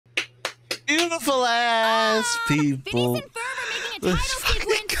beautiful ass people. Phineas and Ferb are making a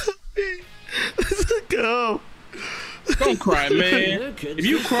title sequence. Let's go. Don't cry, man. If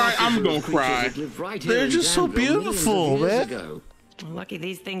you cry, I'm gonna cry. They're just so beautiful, man. Lucky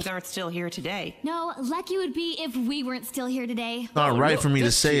these things aren't still here today. No, lucky would be if we weren't still here today. Not right for me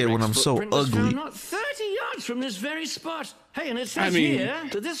to say it when I'm so ugly. Not 30 yards from this very spot. Hey, and it says here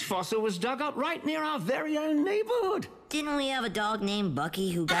that this fossil was dug up right near our very own neighborhood. Didn't we have a dog named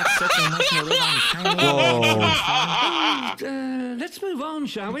Bucky who got sick and went to live on tiny? Let's move on,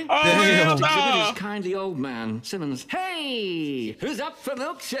 shall we? Damn. This kindly old man, Simmons. Hey, who's up for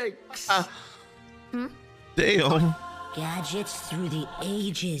milkshakes? Damn. Gadgets through the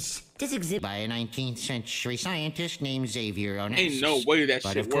ages. This exhibit by a 19th century scientist named Xavier Onassis. Ain't no way that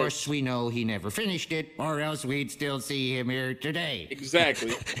but shit of course, we know he never finished it, or else we'd still see him here today.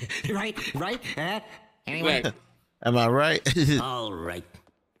 Exactly. Right? Anyway. Exactly. Am I right? all right.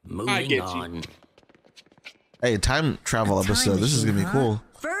 I get Moving on. Hey, time travel episode. This is gonna be cool.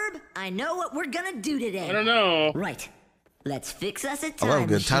 Ferb, I know what we're gonna do today. I don't know. Right. Let's fix us a I time love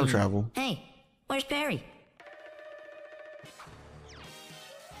good time machine. travel. Hey, where's Perry?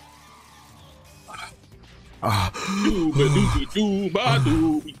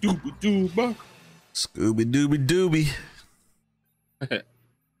 Scooby Dooby Dooby.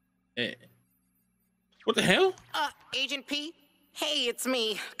 What the hell? Agent P? Hey, it's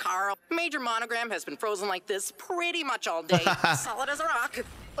me, Carl. Major Monogram has been frozen like this pretty much all day. Solid as a rock.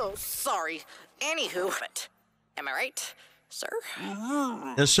 Oh, sorry. Anywho, but am I right, sir?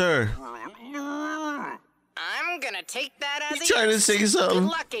 Yes, sir. I'm gonna take that as He's trying to say something. Good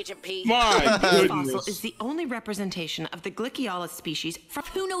luck, Agent P. My This goodness. fossil is the only representation of the Glyciolus species from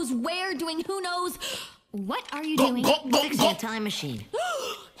Who knows where, doing who knows. What are you doing? Fixing a time machine.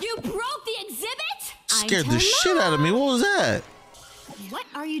 You broke the exhibit? Scared the shit out of me. What was that? What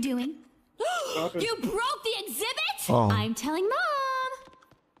are you doing? You broke the exhibit? Oh. I'm telling Mom.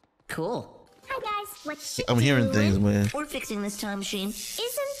 Cool. Hi guys, what's she I'm hearing doing? things, man. We're fixing this time machine.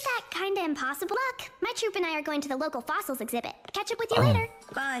 Isn't that kinda impossible? Look, my troop and I are going to the local fossils exhibit. Catch up with you later.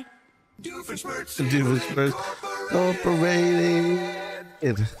 Bye. Doofenshmirtz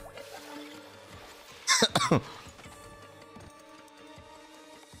Incorporated.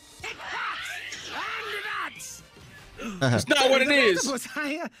 It's not what it is.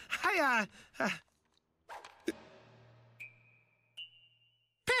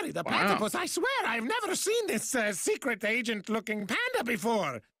 Perry the platypus, I swear I've never seen this secret agent-looking panda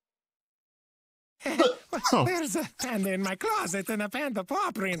before. There's a panda in my closet and a panda paw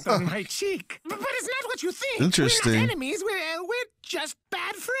print on my cheek. But it's not what you think. Interesting. We're not enemies. We're just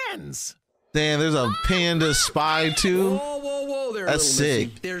bad friends. Damn, there's a panda spy too. Whoa there, That's little missy.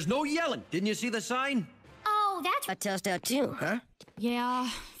 sick. There's no yelling. Didn't you see the sign? Oh, that's A test out too, huh? Yeah,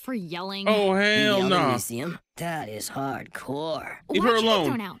 for yelling. Oh, hell The no. museum? That is hardcore. Leave Why'd her you get alone.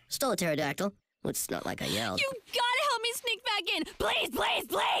 thrown out? Stole a pterodactyl. It's not like I yelled. You gotta help me sneak back in. Please, please,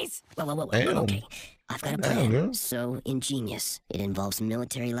 please. Whoa. Damn. Okay. I've got a Damn, plan. girl. So ingenious. It involves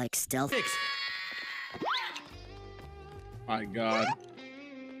military-like stealth. My God.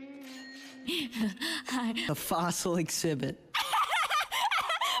 a fossil exhibit.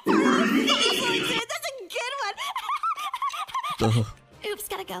 That's a good one. Oops,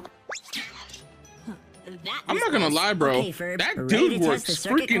 gotta go. I'm not gonna lie, bro. Okay, Ferb, That we're ready dude to test works the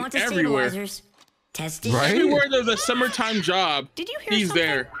circuit freaking quanta everywhere. stabilizers. Testing. Right? Everywhere there's a summertime job, Did you hear he's something?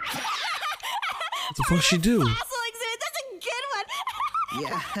 there. What the fuck she do? Fossil exhibit. That's a good one.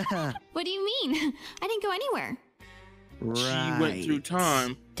 Yeah. What do you mean? I didn't go anywhere. She went through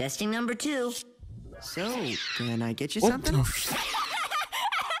time. Testing number 2. So, can I get you What something? the Part of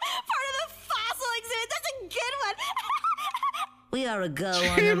the fossil exhibit. That's a good one. We are a go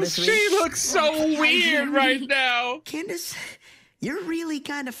on number 3. She looks so weird right now. Candace, you're really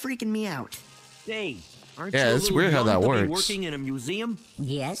kind of freaking me out. Hey, aren't Yeah, you a it's little weird how young that to be works. working in a museum?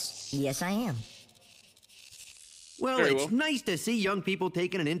 Yes, I am. Well, Very it's well. nice to see young people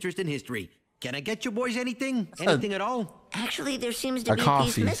taking an interest in history. Can I get you boys anything? Anything at all? Actually, there seems to A be a coffee.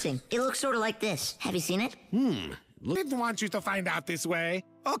 piece missing. It looks sort of like this. Have you seen it? Didn't want you to find out this way.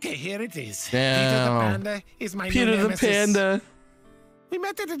 Okay, here it is. Damn. Peter the Panda is my Peter new the nemesis. Panda. We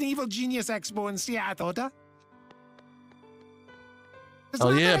met at an Evil Genius Expo in Seattle. It's Oh,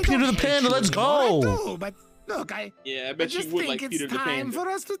 not yeah, that I Peter don't the Panda, hate you let's anymore, go. I do, but look, I Yeah, I I bet just you would think like it's Peter the time Panda. for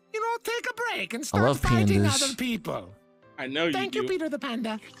us to, take a break and I start love fighting pandas. other people. I know you Thank do. you, Peter the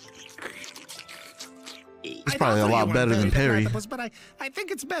Panda. It's probably a lot better than Perry. But I think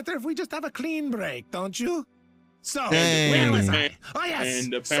it's better if we just have a clean break, don't you? So, Dang. where was I? Panda, Oh, yes.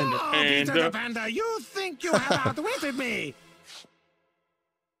 panda, So, panda, Peter panda. the Panda, you think you have outwitted me.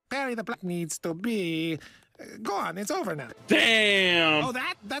 Perry the Black needs to be... go on, it's over now. Damn. Oh,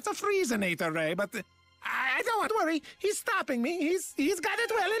 that's a Freezinator, Ray, but I don't want to worry. He's stopping me. He's got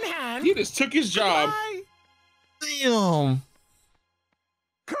it well in hand. He just took his job. Bye. Damn.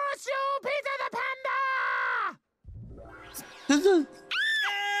 Curse you, Peter the Panda!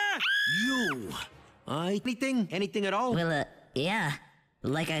 You. Anything at all? Well, yeah.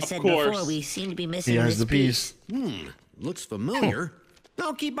 Like I said course. before, we seem to be missing He has this the piece. Looks familiar.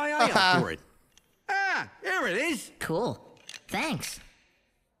 I'll keep my eye out for it. Ah, there it is. Cool. Thanks.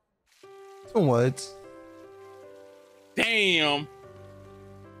 What? Damn.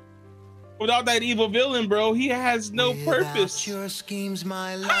 Without that evil villain, bro, he has no purpose. Your schemes,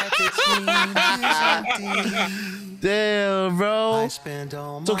 my life, it seems empty. Damn, bro. It's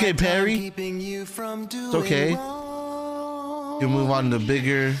okay, Perry. It's okay. You move on to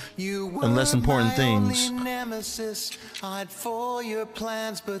bigger and less important things. Nemesis, I'd for your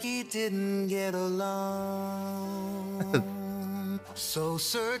plans, but he didn't get along. So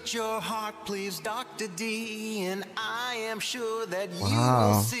search your heart, please, Dr. D, and I am sure that you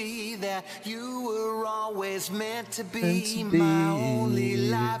will see that you were always meant to be my only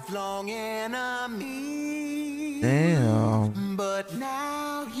lifelong enemy. Damn. But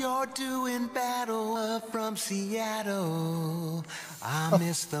now you're doing battle from Seattle. I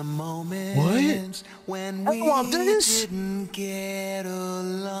miss the moments when we didn't get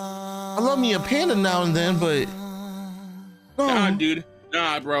along. I love me a panda now and then, but Nah, dude.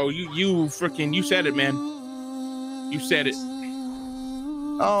 Nah, bro. You freaking, you said it, man. You said it.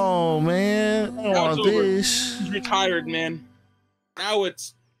 Oh man, I don't want this. He's retired, man. Now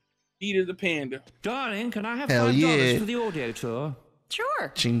it's Peter the Panda. Darling, can I have Hell $5 yeah. for the audio tour?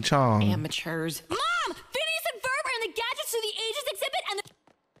 Sure. Ching chong. Amateurs. Mom! Phineas and Ferb are in the Gadgets to the Ages exhibit and the...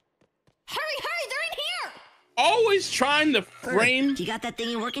 Hurry, they're in here! Always trying to frame. You got that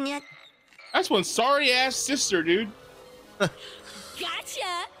thingy working yet? That's one sorry ass sister, dude.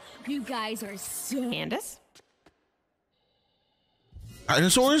 Gotcha! You guys are so... Candace?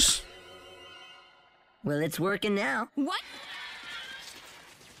 Dinosaurs? Well, it's working now. What?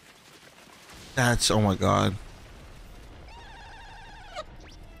 That's, oh my god.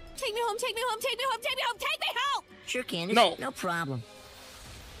 Take me home, take me home, take me home, take me home, take me home! Sure, Candace. No. No problem.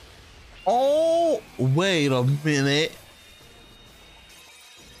 Oh, wait a minute.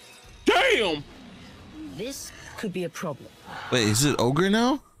 Damn! This could be a problem. Wait, is it ogre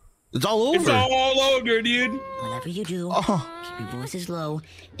now? It's all over. It's all over, dude. Whatever you do, keep your voices low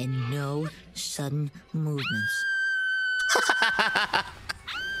and no sudden movements.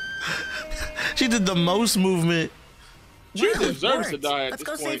 She did the most movement. She Wow, it deserves to worked. die at Let's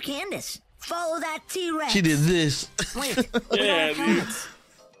this go point. save Candace. Follow that T-Rex. She did this. Wait, look at Yeah, our dude. helmets.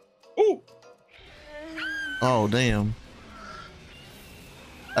 Ooh. Oh, damn.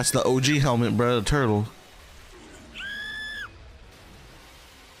 That's the OG helmet, bro. The turtle.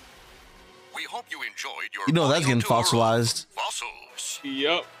 We hope you enjoyed your You know that's audio getting tour of fossilized. Fossils.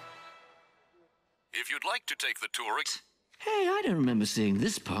 Yep. If you'd like to take the tour, Hey, I don't remember seeing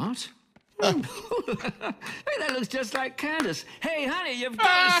this part. Hey, that looks just like Candace. Hey, honey, you've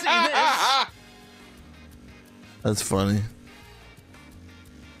got to see this. That's funny.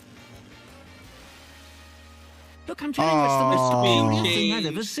 Look, I'm telling you, it's the most Aw. beautiful thing I've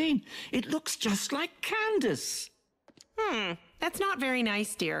ever seen. It looks just like Candace. That's not very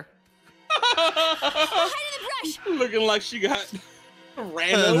nice, dear. Hide in the brush! Looking like she got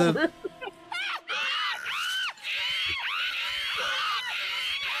ran over.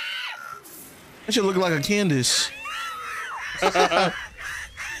 That should look like a Candace.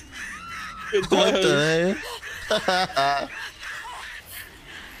 It What does. the hell?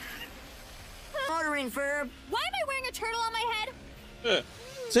 Ordering, Ferb. Why am I wearing a turtle on my head?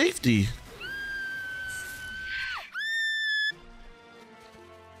 Safety.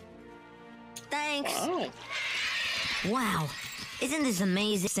 Thanks. Oh. Wow. Isn't this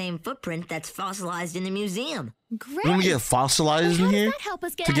amazing? Same footprint that's fossilized in the museum. Great! We're gonna get fossilized in How here does that help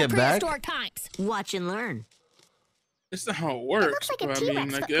us get to out get of back. prehistoric times? Watch and learn. That's not how it works. looks like a but I T-Rex mean,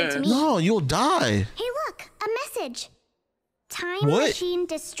 I footprint guess. to me. No, you'll die. Hey, look, a message. Time What? machine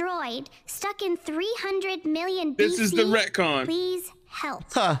destroyed. Stuck in 300 million BC. This is the retcon. Please help.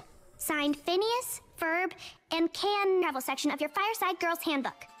 Huh. Signed Phineas, Ferb, and Can travel section of your Fireside Girls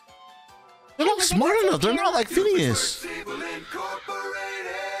Handbook. They're not smart enough. They're not like Phineas.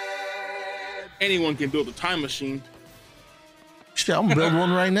 Anyone can build a time machine. Shit, I'm gonna build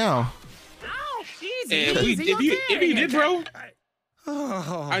one right now. And if you did, bro,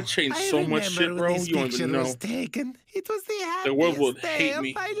 I changed so much shit, bro. You don't even know. It was the The world would happiest day hate of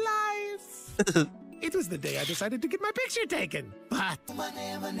me. my life. It was the day I decided to get my picture taken. But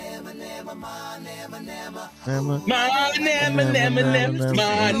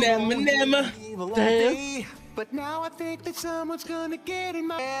but now I think that someone's gonna get in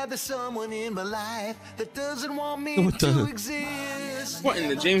my head. There's someone in my life that doesn't want me to exist. What, in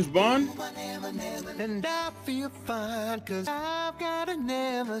the James Bond? And I feel fine cause I've got a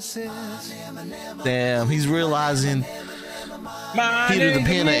nemesis. Damn, he's realizing Peter the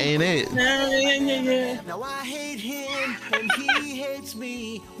Panda ain't it. Now I hate him and he hates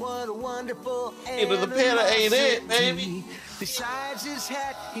me. What a wonderful Peter the Panda ain't it, baby. Besides his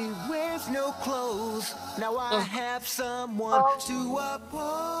hat, he wears no clothes. Now I have someone to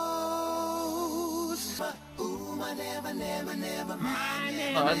oppose. Ooh, my never, never, never, my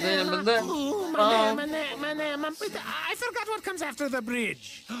never, never. I forgot what comes after the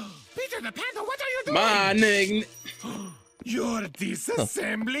bridge. Peter the Panda, what are you doing? My nigga. You're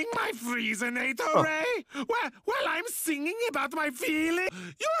disassembling my Freezenator Ray? While I'm singing about my feelings?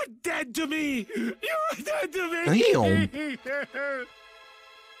 You're dead to me! You're dead to me! Damn.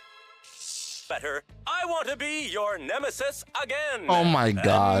 Better. I want to be your nemesis again. Oh my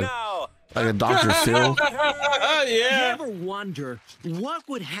God. Now, like a Dr. Phil. Yeah. You ever wonder what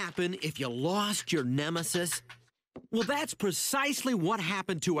would happen if you lost your nemesis? Well, that's precisely what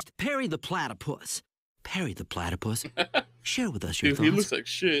happened to us. Perry the Platypus. Perry the Platypus. Share with us your Dude, thoughts. he looks like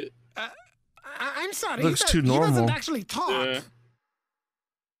shit. I'm sorry. Looks too He normal. doesn't actually talk. Yeah.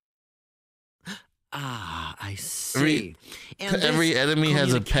 Ah, I see. Every enemy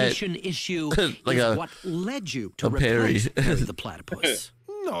has a pet. Communication issue Like is a- what led you to a Perry. replace Perry the Platypus.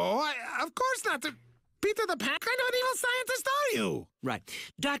 No, of course not. Peter the Panda, kind of an evil scientist are you? Right.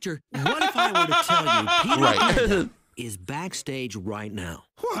 Doctor, what if I were to tell you Peter Right. Panda is backstage right now?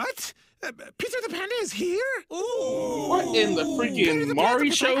 What? Peter the Panda is here? Ooh. What in the Peter freaking the Maury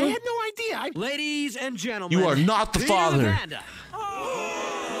Platypus, show? I had no idea. Ladies and gentlemen, You are not the Peter father. Panda.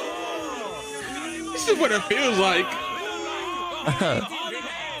 This is what it feels like.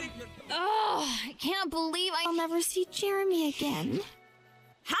 Oh, I can't believe I'll never see Jeremy again.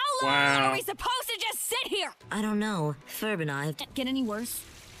 How long Wow. are we supposed to just sit here? I don't know. Ferb and I. Can't get any worse.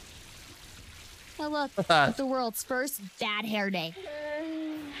 Oh look, the world's first bad hair day.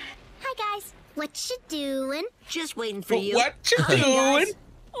 Hi, guys. What you doing? Just waiting for you. What you doing?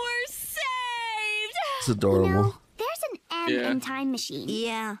 We're saved! It's adorable. You know, there's an M Yeah. in Time Machine.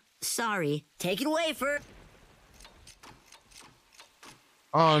 Yeah. Sorry. Take it away, Ferb.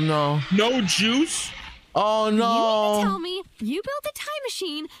 Oh no. No juice? Oh You mean to tell no. me you built a time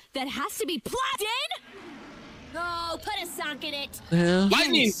machine that has to be plugged in? No, put a sock in it. Yeah.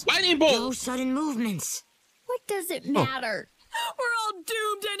 Lightning No bolt. sudden movements. What does it matter? We're all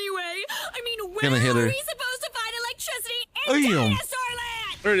doomed anyway. I mean, where Gonna hit are her. we supposed to find electricity in Damn. Dinosaur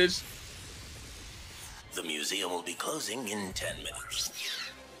Land? There it is. the museum will be closing in 10 minutes.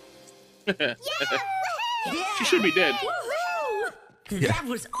 She should be dead. Woohoo! That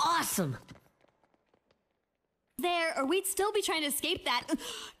was awesome. There, or we'd still be trying to escape that.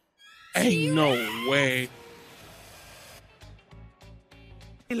 Ain't no way.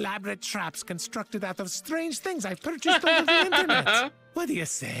 Elaborate traps constructed out of strange things I've purchased over the internet. What do you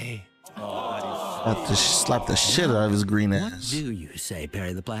say? Have to slap the shit out of his green What ass. do you say,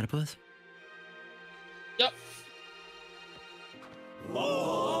 Perry the Platypus? Yep.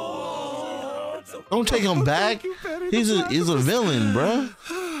 Don't take him back. He's a villain, bruh.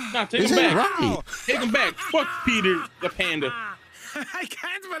 Nah, take This him ain't back. right. Take him back. Fuck Peter the Panda. I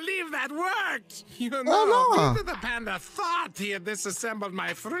can't believe that worked! You know, no. Peter the Panda thought he had disassembled my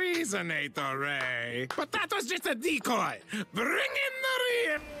Freezenator Ray. But that was just a decoy. Bring in the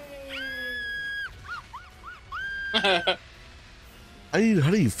real.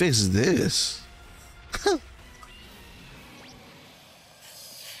 How do you fix this?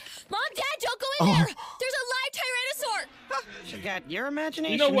 Mom, Dad, don't go in there! There's a live Tyrannosaur! You got your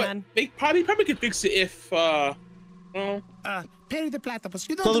imagination, You know what? man. They probably could fix it if Perry the Platypus,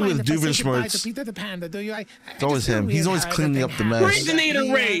 you Something don't mind with if I say goodbye Doofenshmirtz. to Peter the Panda, do you? It's always just feel him. He's weird always how cleaning everything up the mess. happens.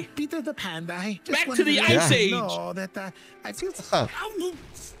 Freezenator Ray. Peter the Panda, I just Back to wanted the let Ice you Age. know that I feel.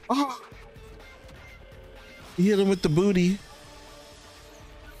 Oh. He hit him with the booty.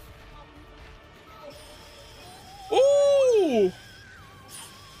 Ooh!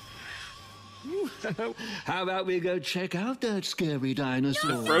 How about we go check out that scary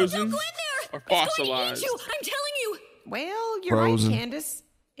dinosaur? Frozen Go in there! or It's going to fossilized? eat you! I'm telling you! Well, you're Frozen. right, Candace.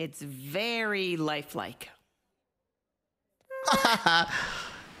 It's very lifelike.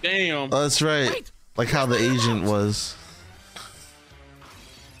 Damn. Oh, that's right. Like how the agent was.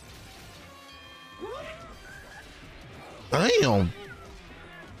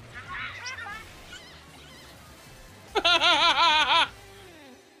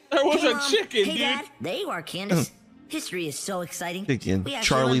 There was Hey, a Mom. chicken, Hey, dude. Dad. There you are, Candace. History is so exciting. Chicken. We actually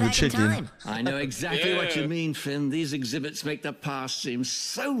Charlie went the back in chicken. time. I know exactly what you Yeah. mean, Finn. These exhibits make the past seem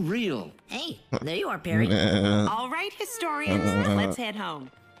so real. Hey, there you are, Perry. All right, historians, let's head home.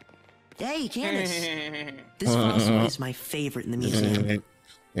 Hey, Candace. This fossil is my favorite in the museum.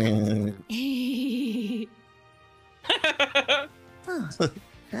 Huh,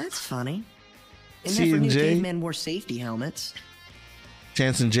 that's funny. I C never and knew J? cavemen wore safety helmets.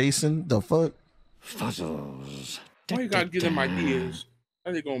 Chance and Jason, the fuck? Fossils. Why you gotta give them ideas?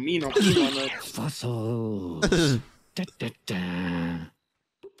 How they gonna mean on us? Fossils. Da, da, da.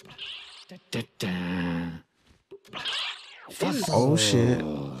 Da, da, da. Fossils. Oh shit.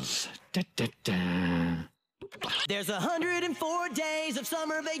 Da, da, da. There's 104 days of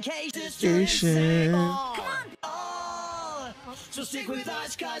summer vacation. Vacation. Come on. So stick with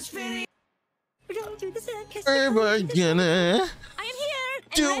us, cause Phineas. We're gonna I am here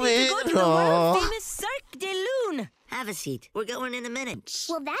and do ready to go it to the all. world famous Cirque de Lune. Have a seat. We're going in a minute.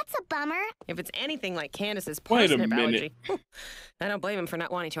 Well, that's a bummer. If it's anything like Candace's Wait a parsnip minute. allergy, I don't blame him for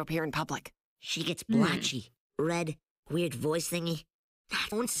not wanting to appear in public. She gets blotchy, red, weird voice thingy.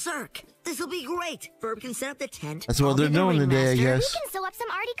 On Cirque. This'll be great. Ferb can set up the tent. That's what I'll they're be the doing today, I ringmaster. guess. We can sew up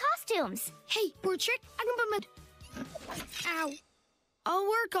some arty costumes. Hey, we're tricked. I can put my... Ow. I'll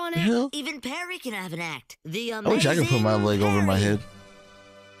work on it. Hell? Even Perry can have an act. The I amazing wish I could put my leg over my head.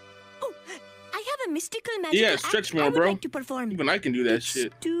 Oh, I have a mystical magical Yeah, act stretch I more, would bro. like to perform. Even I can do that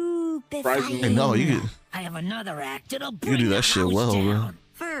shit. Stupefying. Hey, no, you could, I have another act. It'll you bring could do the that shit house well, bro. down.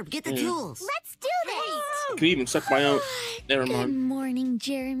 Ferb, get the tools. Let's do this. I can even suck my own. Never Good mind. morning,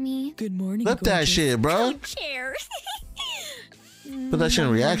 Jeremy. Good morning. Flip that shit, bro. Chair. Put that shit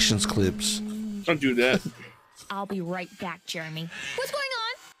in reactions clips. Don't do that. I'll be right back, Jeremy. What's going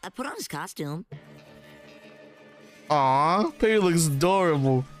on? I put on his costume. Aw, Perry looks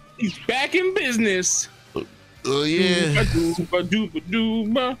adorable. He's back in business. Oh yeah.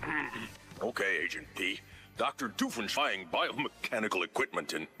 Dooba-dooba-dooba. Okay, Agent P. Dr. Doofenshmirtz biomechanical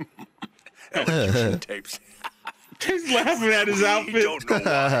equipment and electrocution tapes. He's laughing at his outfit. Don't know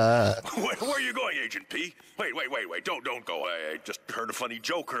why. Where are you going, Agent P? Wait. Don't go. I just heard a funny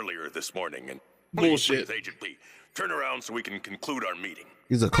joke earlier this morning. And Bullshit. Please, Agent P, turn around so we can conclude our meeting.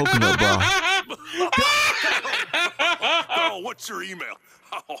 He's a coconut bro. Oh, what's your email?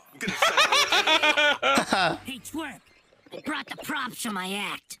 Oh, I'm gonna send Hey, twerp. I brought the props for my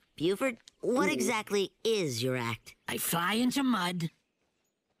act. Buford, what exactly is your act? I fly into mud.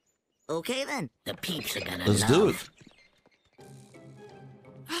 Okay, then. The peeps are gonna Let's do it.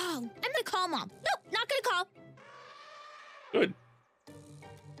 Oh, I'm gonna call Mom. Nope, not gonna call. Good.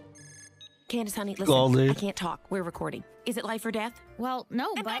 Candace, honey, All listen. day. I can't talk. We're recording. Is it life or death? Well,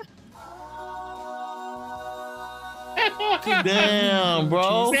 no, but... Damn,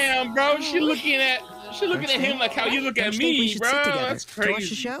 bro. Damn, bro. She looking at him like how you look at Don't you think we me, should bro. sit together That's to watch the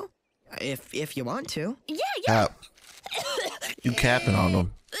crazy. show? If you want to. Yeah. Cap. You capping on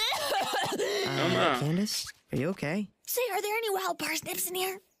them. Candace, are you okay? Say, are there any wild parsnips in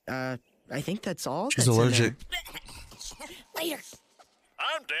here? I think that's all. She's that's in allergic. Later.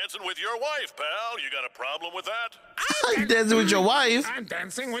 I'm dancing with your wife, pal. You got a problem with that? I'm dancing with your wife. I'm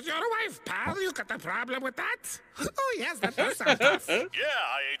dancing with your wife, pal. You got a problem with that? Oh, yes, that does sound tough. Yeah,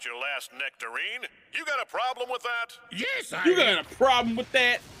 I ate your last nectarine. You got a problem with that? Yes, You got a problem with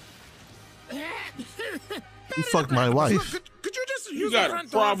that? You fucked my wife. Could you just You use got the a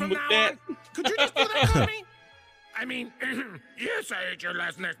front door problem from with now that? on? Could you just do that for me? I mean, yes, I ate your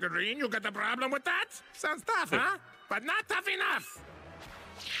last nectarine. You got a problem with that? Sounds tough, huh? But not tough enough.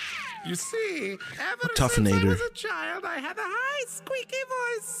 You see, ever since I Toughinator. was a child, I had a high, squeaky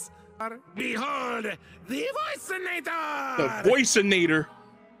voice. Behold, the Voicinator! The Voicinator.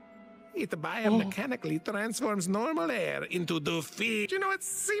 It biomechanically transforms normal air into defeat. You know, it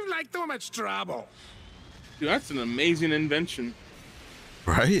seemed like too much trouble. Dude, that's an amazing invention.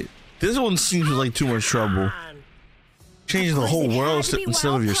 Right? This one seems like too much trouble. Changing the whole world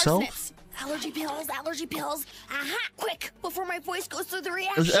instead of yourself? Allergy pills, allergy pills. Aha, quick, before my voice goes through the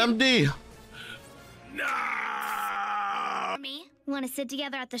It's reaction. MD. No! Me? Want to sit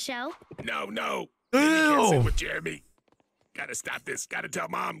together at the show? No. You can't sit Ew. with Jeremy. Gotta stop this. Gotta tell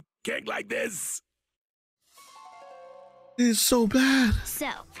Mom. Can't like this. It's so bad. So,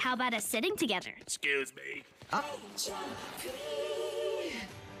 how about us sitting together? Excuse me.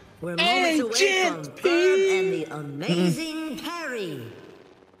 We're moments away from Ferb and the amazing Perry.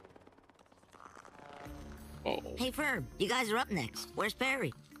 Oh. Hey, Ferb, you guys are up next. Where's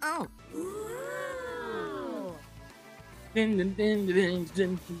Perry? Oh. Yeah,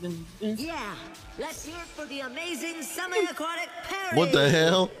 let's hear it for the amazing semi-aquatic parody. What the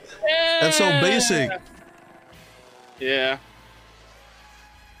hell? That's so basic. Yeah.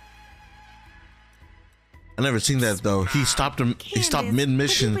 I never seen that though. He stopped him. He stopped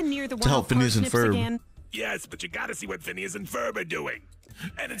mid-mission to help Phineas and Ferb. Yes, but you gotta see what Phineas and Ferb are doing.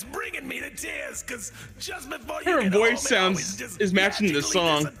 And it's bringing me to tears, because just before you Her get voice sounds is matching the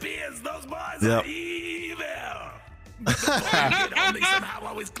song. those boys Yep. are evil. But the boys can only somehow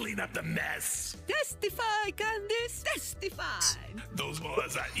always clean up the mess. Testify, Candice, testify. Those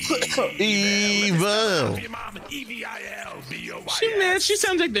boys are evil. Evil. Your mom, EVIL, She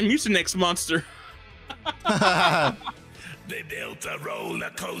sounds like the Mucinex monster. They built a roller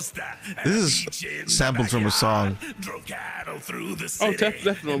coaster. This is sampled from a song. Drove cattle through the city.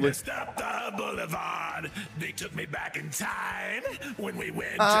 Definitely. Stopped the boulevard. They took me back in time when we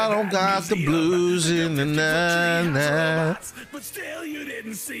went. I don't got the blues in the night. But still, you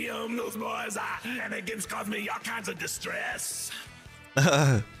didn't see them. Those boys are shenanigans caused me all kinds of distress.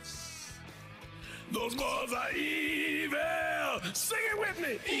 Those boys are evil. Sing it with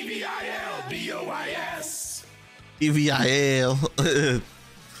me. EVILBOIS. EVIL.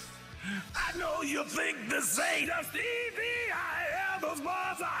 I know you think this ain't just EVIL. Those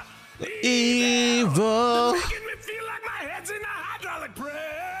boys are evil. Making me feel like my head's in a hydraulic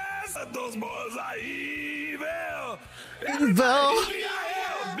press. Those boys are evil. Evil.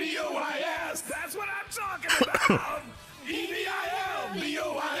 EVILBOIS. That's what I'm talking about.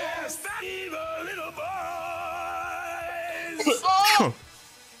 EVILBOIS. That evil little boys.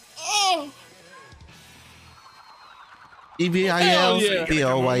 Oh. EVIL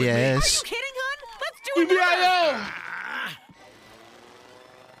BOYS. Are you kidding, hon? Let's do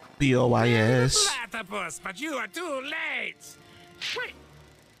it. BOYS. Platypus, but you are too late.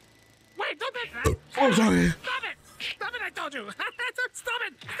 Wait, don't make that. Oh, sorry. Stop it, I told you. Stop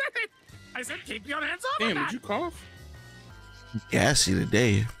it. I said keep your hands off. Damn, did you cough? Gassy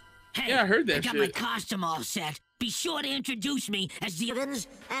today. Hey, Yeah, I heard that I got shit. my costume all set. Be sure to introduce me as the Evans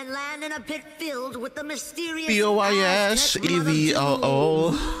and land in a pit filled with the mysterious BOYS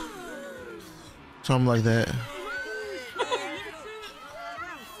EVOO. Something like that.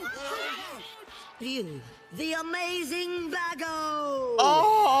 You, the amazing Vago.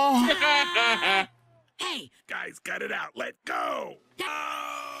 Oh. Hey, guys, cut it out. Let go.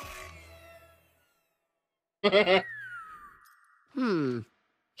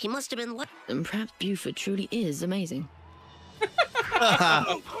 He must have been what? And perhaps Buford truly is amazing.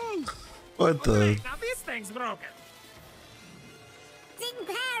 What the? Now this thing's broken. Ding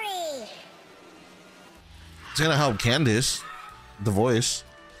Perry. It's gonna help Candace, the voice.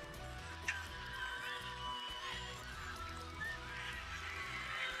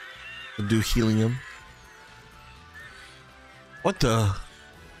 Do helium. What the?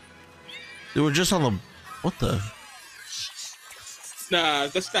 They were just on the. What the? Nah,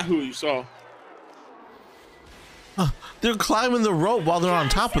 that's not who you saw. They're climbing the rope while they're on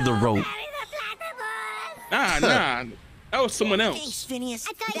top of the rope. Nah. That was someone else. Thanks, Phineas.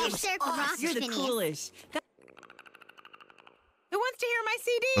 I thought you circled rocks, You're the Phineas. coolest. Who wants to hear my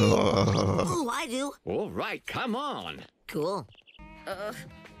CD? Oh, I do. All right, come on. Cool.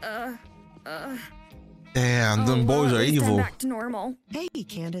 Damn, them boys are evil. Back to normal. Hey,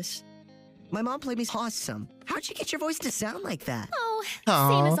 Candace. My mom played me awesome. How'd you get your voice to sound like that? Oh, Aw.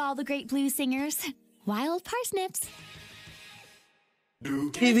 same as all the great blues singers. Wild parsnips.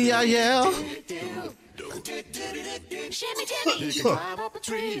 EVIL. Shimmy, Jimmy. He can climb up a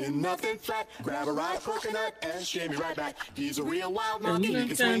tree and nothing flat. Grab a ripe coconut and shimmy right back. He's a real wild monkey. He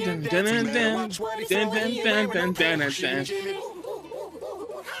can swing and dance. You better watch what he's doing.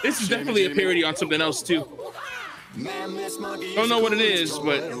 This is definitely a parody on something else too. Don't know what it is,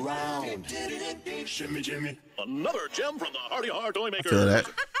 but Shimmy, Jimmy. Another gem from the Hardy Hard Toy Maker. Feel that?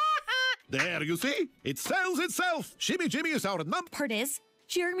 There, you see? It sells itself. Shimmy Jimmy is our number. Part is,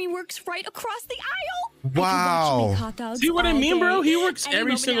 Jeremy works right across the aisle. Wow. See what I mean, bro? He works Any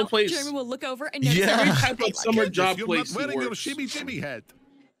every moment single now, place. Jeremy will look over and notice Yeah. Every type of summer job You're place not he wearing your works. Shimmy Jimmy hat.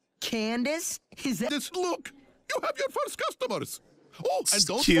 Candace? Is that This look. You have your first customers. Oh, and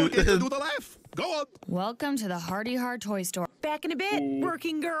don't Cute. forget to do the laugh. Go on. Welcome to the Hardy Hard Toy Store. Back in a bit,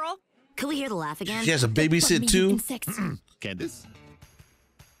 working girl. Can we hear the laugh again? She has a babysit too. Candace.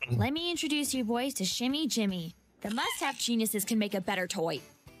 Let me introduce you boys to Shimmy Jimmy. The must-have geniuses can make a better toy.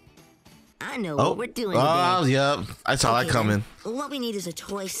 I know Oh, what we're doing oh, today. yep. I saw that Okay, coming. then. What we need is a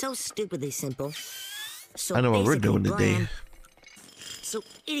toy so stupidly simple. So I know what we're basically doing today. bland. so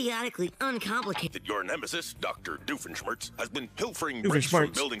idiotically uncomplicated. That your nemesis, Dr. Doofenshmirtz, has been pilfering bricks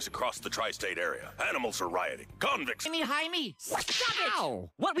from buildings across the tri-state area. Animals are rioting. Convicts. Jaime, stop it! Ow.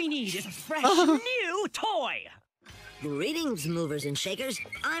 What we need is a fresh new toy. Greetings, movers and shakers.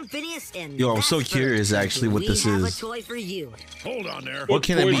 I'm Phineas, and Yo, I'm so curious actually what this we have is. a toy for you. Hold on there. What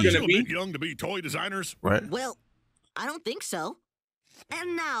can it be? Are you a bit young to be toy designers? Right. Well, I don't think so.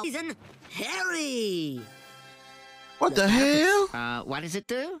 And now, season Harry. What the hell? What does it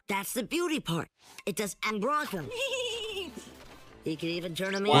do? That's the beauty part. It does and Bronco. He can even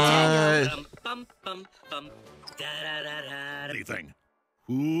turn him into Anything.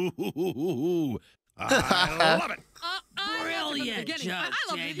 Ooh, I love it. Brilliant job,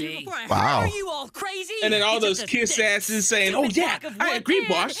 JB. Wow. Are you all crazy? And then all It's those just a kiss thick, asses saying, "Oh stupid yeah, block of I wood, agree, and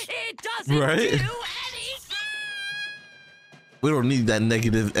boss." It doesn't Right. do anything. We don't need that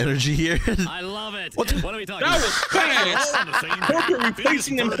negative energy here. I love it. What What are we talking That about? was fast. Corporate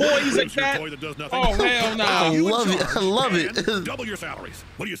replacing employees like that. Oh hell no! I love it. I love it. Double your salaries.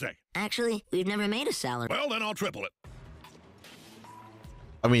 What do you say? Actually, we've never made a salary. Well, then I'll triple it.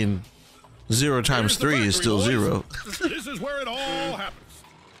 I mean, 0 times 3 is still 0. This is where it all happens.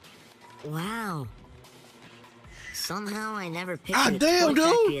 Wow. Somehow I never pictured God a damn, toy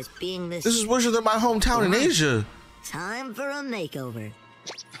factory dude. as being this. This is worse than my hometown in Asia. Time for a makeover.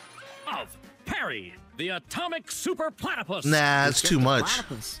 Of Perry, the atomic super platypus. Nah, it's too much.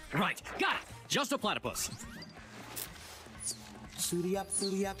 Platypus. Right, got it. Just a platypus.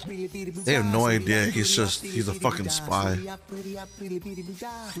 They have no idea. He's a fucking spy.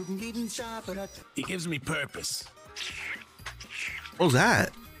 He gives me purpose. What was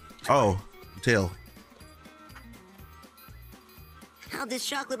that? Oh, tail. How'd this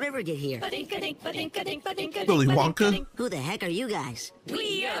chocolate river get here? Willy Wonka? Who the heck are you guys?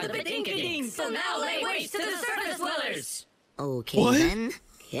 We are the Badinkadinks, so now lay waste to the surface dwellers. Okay What? then,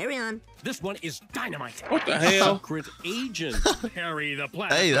 carry on. This one is dynamite. What the hell? Secret agent. Perry the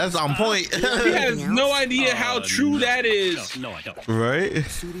platypus. Hey, that's on point. He has no idea how true that is. No, I don't. Right?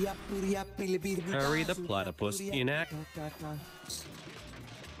 Perry the platypus in act.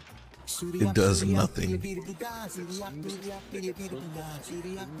 It does nothing.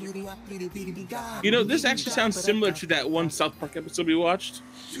 You know, this actually sounds similar to that one South Park episode we watched,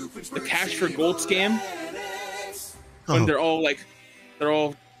 the Cash for Gold scam. When they're all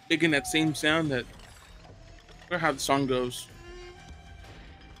making that same sound. That, I forgot how the song goes.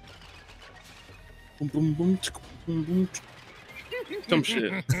 Boom, boom, boom, boom, boom. Some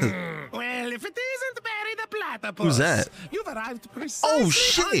shit. Well, if it isn't Barry the Platypus, Who's that? You've arrived precisely Oh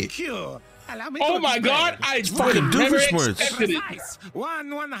shit! on cue. Allow me Oh to my God! I fucking never Doofenshmirtz. expected it. Precise.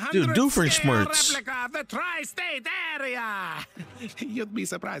 1/100 Dude, Doofenshmirtz. scale replica of the tri-state area. You'd be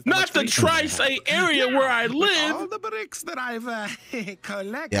surprised. how Not much the research I have. tri-state area where I With all live. the bricks that I've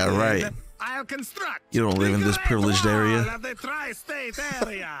collected. Yeah, right. I'll construct. You don't live in this privileged area. Of the tri-state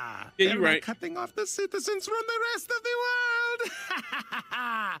area. Yeah, you're Thereby right. Cutting off the citizens from the rest of the world.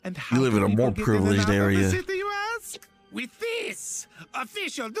 And how You live in can a people more get in and privileged out of the area. city, you ask? With this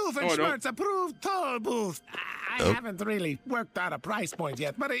official Doofenshmirtz approved toll booth. I haven't really worked out a price point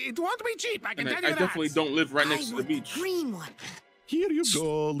yet, but it won't be cheap. I can And tell I you that. definitely don't live right next to the beach. Green one. Here you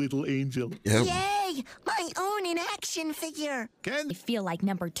go, little angel. Yep. Yay! My own in action figure. I feel like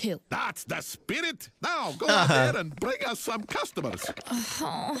number 2. That's the spirit. Now go out there and bring us some customers.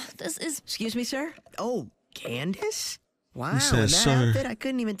 Oh, this is... Excuse me, sir? Oh, Candace? Wow, says in that sir? outfit, I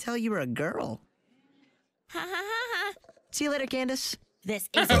couldn't even tell you were a girl. Ha ha ha ha. See you later, Candace. This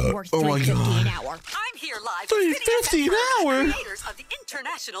isn't worth oh my $3.50 an God. hour. I'm here live. $3.50 an hour? Creators of the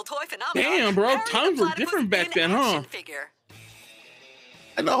international toy phenomenon. Damn, bro, Harry the times were Platypus different back in then, huh? action figure.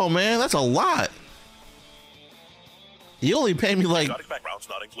 I know, man. That's a lot. You only pay me like Exotic backgrounds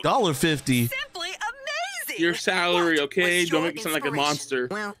not included. $1.50. Simply amazing. Your salary, What okay? was Don't your make me sound like a inspiration? monster.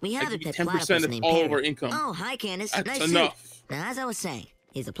 Well, we I have a give you pet 10% platypus of named all Perry. of our income. Oh, hi, Candace. That's nice to enough. see you. Now, as I was saying,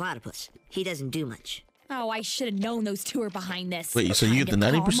 he's a platypus. He doesn't do much. Oh, I should have known those two were behind this. Wait, so you get the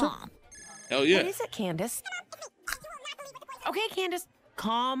Time to call 90%? Mom. Hell yeah. What is it, Candace? Okay, Candace,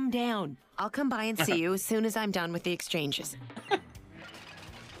 calm down. I'll come by and see you as soon as I'm done with the exchanges.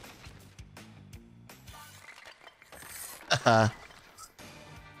 Perry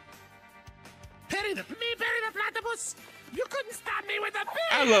the Platypus. You couldn't stop me with a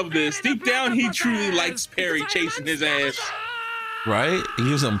I love this. Deep down, he truly likes Perry chasing his ass. Right? He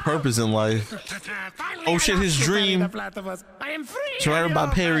gives him purpose in life. Oh shit, his dream. I am free. Surrounded by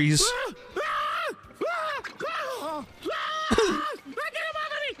Perry's.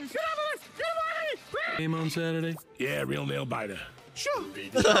 Game on Saturday? Yeah, real nail biter. Sure.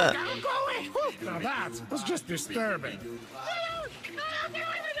 Go away. Now that was just disturbing.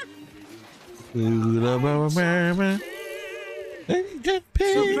 Hey,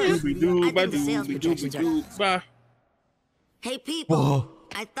 people. Whoa.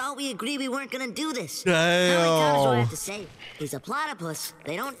 I thought we agreed we weren't gonna do this. Damn. How many times do I have to say? He's a platypus.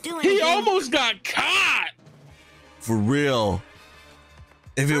 They don't do anything. He almost got caught. For real.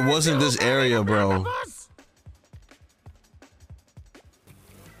 If it wasn't this area, bro.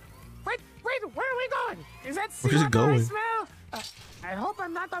 Wait, where are we going? Is that Where's it going? I smell? I hope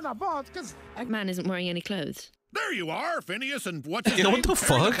I'm not on a boat, because That man isn't wearing any clothes. There you are, Phineas, and what's his Yeah, name? what the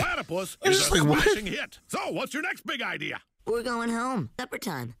Harry fuck? The Platypus I was is just a like, what? smashing hit. So, what's your next big idea? We're going home. Supper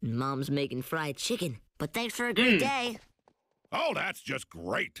time. Mom's making fried chicken. But thanks for a great day. Oh, that's just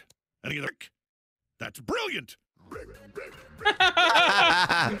great. Any other? That's brilliant.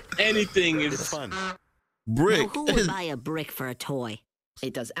 Anything is fun. Brick. Now, who would buy a brick for a toy?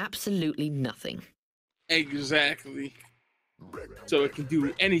 It does absolutely nothing. Exactly. So it can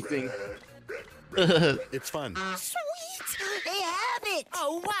do anything. It's fun. Sweet! They have it!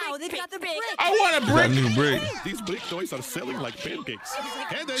 Oh, wow, they've got the brick. I want a Got brick. new brick. These brick toys are selling like pancakes.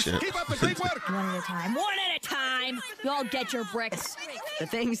 Candace, Shit. keep up the great work. One at a time. One at a time. Y'all get your bricks. The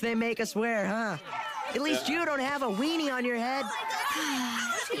things they make us wear, huh? At least you don't have a weenie on your head.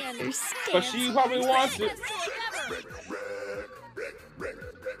 She understands. But she probably wants it.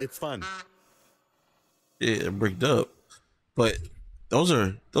 It's fun. Yeah, bricked up. But those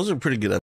are pretty good